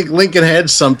 I think Lincoln had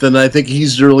something. I think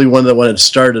he's the really one that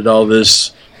started all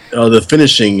this, the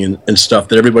finishing and stuff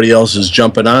that everybody else is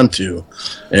jumping onto,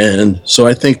 and so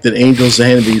I think that Angel's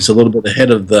Envy is a little bit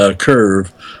ahead of the curve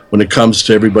when it comes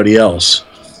to everybody else.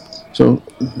 So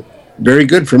very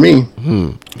good for me.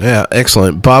 Yeah,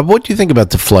 excellent. Bob, what do you think about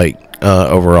the flight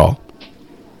overall?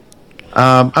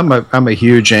 I'm a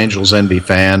huge Angels Envy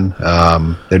fan.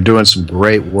 They're doing some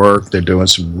great work. They're doing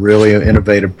some really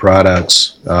innovative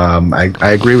products.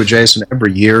 I agree with Jason.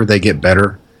 Every year they get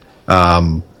better.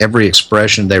 Every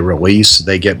expression they release,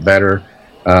 they get better.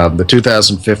 The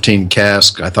 2015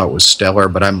 cask I thought was stellar,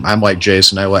 but I'm like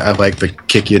Jason. I like the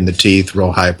kick you in the teeth,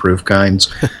 real high proof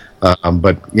kinds.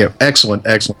 But excellent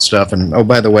stuff. And oh,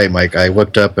 by the way, Mike, I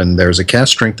looked up and there's a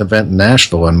cast strength event in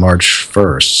Nashville on March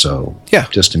 1st. So yeah,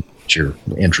 just in case you're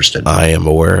interested. I am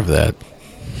aware of that.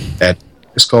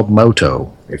 It's called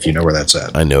Moto, if you know where that's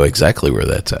at. I know exactly where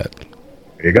that's at.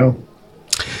 There you go.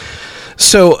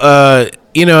 So,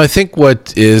 I think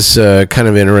what is kind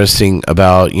of interesting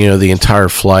about, the entire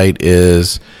flight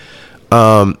is,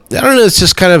 I don't know, it's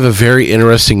just kind of a very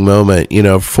interesting moment,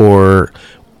 for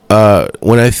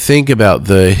when I think about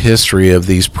the history of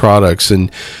these products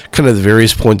and kind of the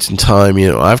various points in time.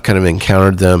 I've kind of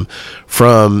encountered them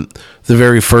from the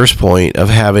very first point of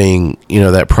having,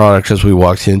 that product as we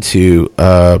walked into,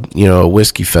 a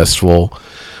whiskey festival.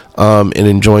 And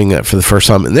enjoying that for the first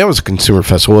time. And that was a consumer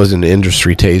festival. It wasn't an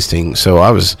industry tasting. So I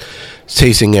was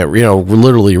tasting it,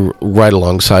 literally right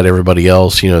alongside everybody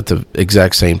else, at the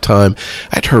exact same time.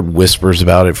 I'd heard whispers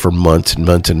about it for months and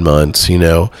months and months,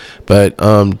 But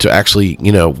to actually,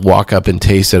 walk up and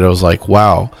taste it, I was like,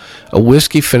 wow, a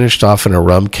whiskey finished off in a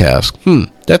rum cask.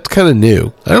 That's kind of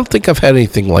new. I don't think I've had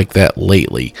anything like that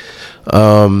lately.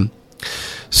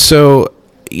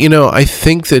 I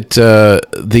think that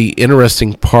the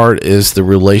interesting part is the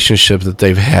relationship that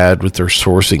they've had with their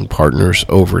sourcing partners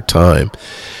over time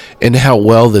and how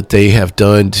well that they have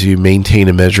done to maintain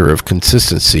a measure of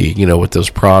consistency, with those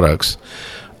products.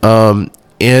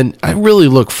 And I really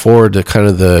look forward to kind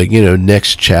of the,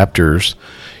 next chapters,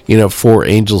 for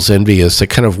Angels Envy as they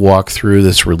kind of walk through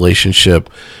this relationship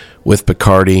with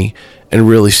Bacardi and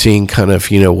really seeing kind of,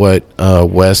 what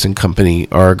Wes and company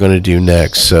are going to do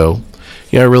next. So,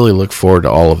 I really look forward to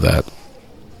all of that.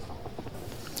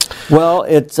 Well,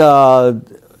 it's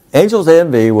Angels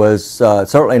Envy was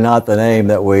certainly not the name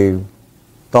that we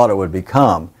thought it would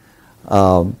become.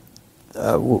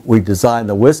 We designed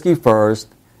the whiskey first,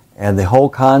 and the whole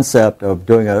concept of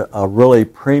doing a really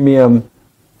premium,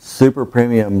 super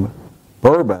premium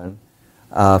bourbon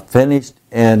finished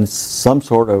in some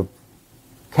sort of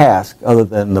cask other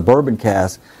than the bourbon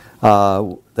cask.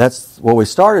 That's what we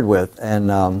started with, and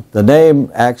the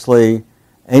name actually,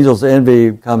 Angels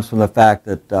Envy, comes from the fact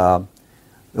that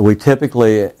we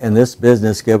typically in this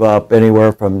business give up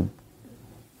anywhere from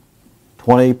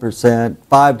 20%,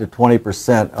 5 to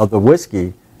 20% of the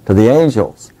whiskey to the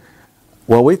Angels.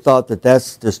 Well, we thought that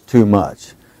that's just too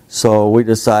much, so we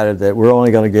decided that we're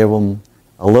only going to give them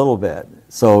a little bit.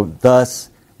 So thus,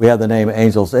 we have the name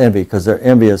Angels Envy because they're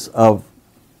envious of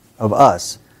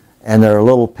us. And they're a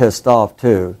little pissed off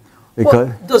too. Because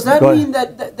does that mean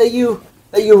that you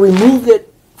removed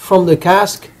it from the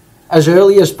cask as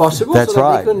early as possible? That's so that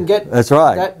right. They couldn't get That's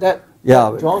right. that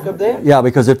drunk up there? Yeah,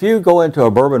 because if you go into a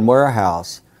bourbon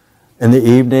warehouse in the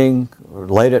evening or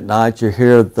late at night, you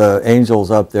hear the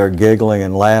Angels up there giggling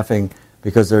and laughing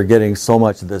because they're getting so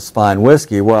much of this fine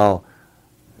whiskey. Well,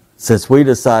 since we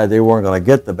decided they weren't going to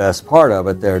get the best part of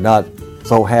it, they're not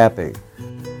so happy.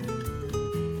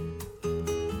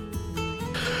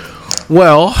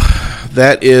 Well,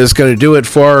 that is going to do it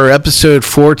for our episode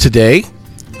for today.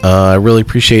 I really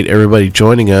appreciate everybody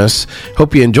joining us.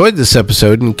 Hope you enjoyed this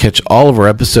episode and catch all of our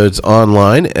episodes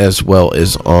online as well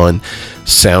as on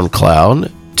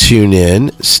SoundCloud,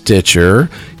 TuneIn, Stitcher,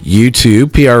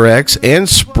 YouTube, PRX, and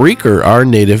Spreaker, our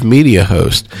native media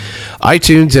host.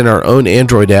 iTunes and our own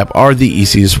Android app are the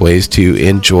easiest ways to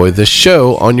enjoy the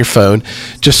show on your phone.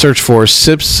 Just search for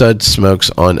Sips Suds Smokes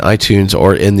on iTunes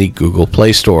or in the Google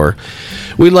Play Store.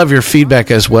 We love your feedback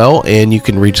as well, and you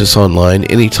can reach us online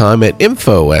anytime at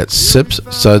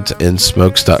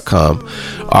info@sipsudsandsmokes.com.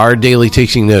 Our daily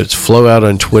tasting notes flow out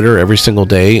on Twitter every single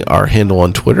day. Our handle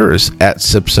on Twitter is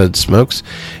 @sipsudsmokes,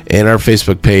 and our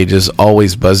Facebook page is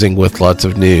always buzzing with lots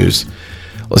of news.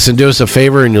 Listen, do us a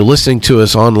favor, and you're listening to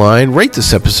us online, rate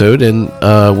this episode, and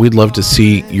we'd love to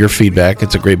see your feedback.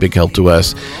 It's a great big help to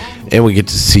us, and we get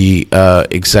to see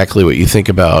exactly what you think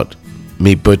about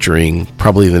me butchering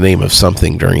probably the name of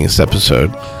something during this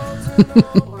episode.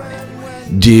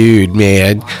 Dude,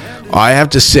 man, I have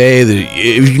to say that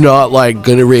if you're not like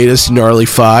gonna rate us gnarly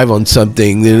 5 on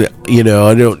something, then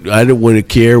I don't want to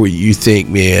care what you think,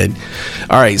 man.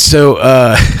 All right, so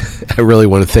I really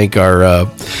want to thank our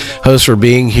host for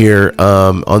being here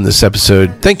on this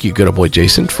episode. Thank you, good old boy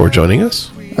Jason, for joining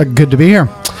us. Good to be here.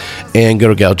 And good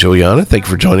old gal Juliana, thank you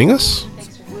for joining us.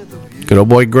 Good old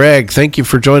boy Greg, thank you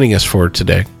for joining us for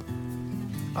today.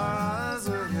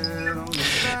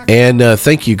 And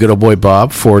thank you, good old boy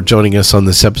Bob, for joining us on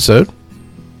this episode.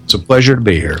 It's a pleasure to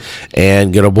be here.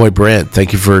 And good old boy Brent,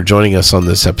 thank you for joining us on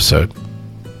this episode.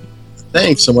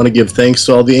 Thanks. I want to give thanks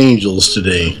to all the angels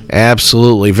today.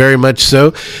 Absolutely, very much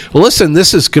so. Well, listen,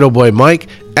 this is good old boy Mike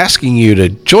asking you to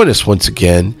join us once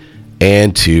again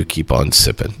and to keep on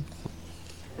sipping.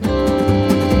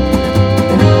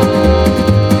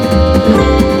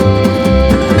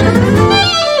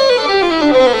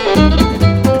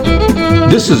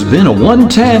 This has been a One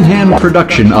Tan Hand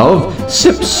production of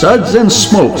Sips, Suds, and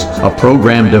Smokes, a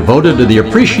program devoted to the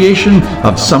appreciation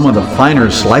of some of the finer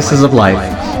slices of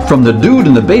life. From the Dude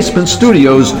in the Basement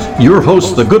Studios, your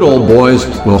hosts, the Good Old Boys,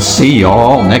 will see you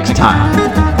all next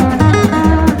time.